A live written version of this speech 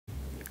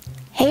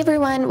Hey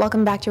everyone,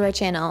 welcome back to our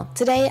channel.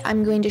 Today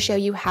I'm going to show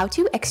you how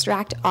to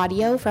extract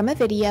audio from a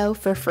video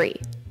for free.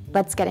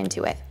 Let's get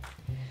into it.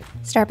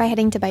 Start by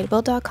heading to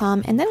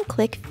Biteable.com and then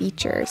click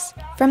Features.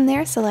 From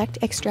there, select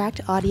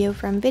Extract Audio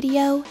from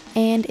Video,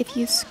 and if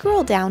you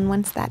scroll down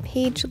once that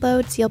page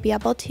loads, you'll be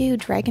able to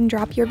drag and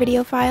drop your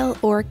video file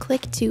or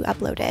click to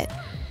upload it.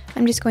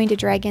 I'm just going to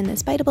drag in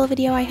this Biteable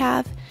video I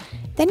have.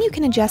 Then you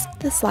can adjust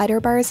the slider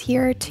bars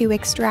here to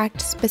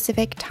extract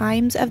specific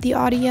times of the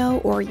audio,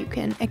 or you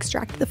can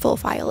extract the full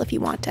file if you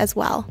want as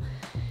well.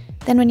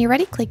 Then when you're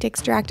ready, click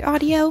Extract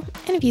Audio,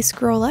 and if you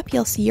scroll up,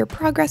 you'll see your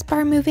progress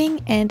bar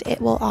moving, and it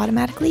will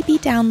automatically be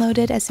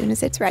downloaded as soon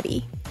as it's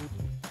ready.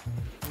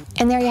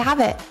 And there you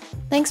have it.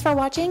 Thanks for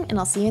watching, and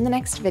I'll see you in the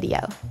next video.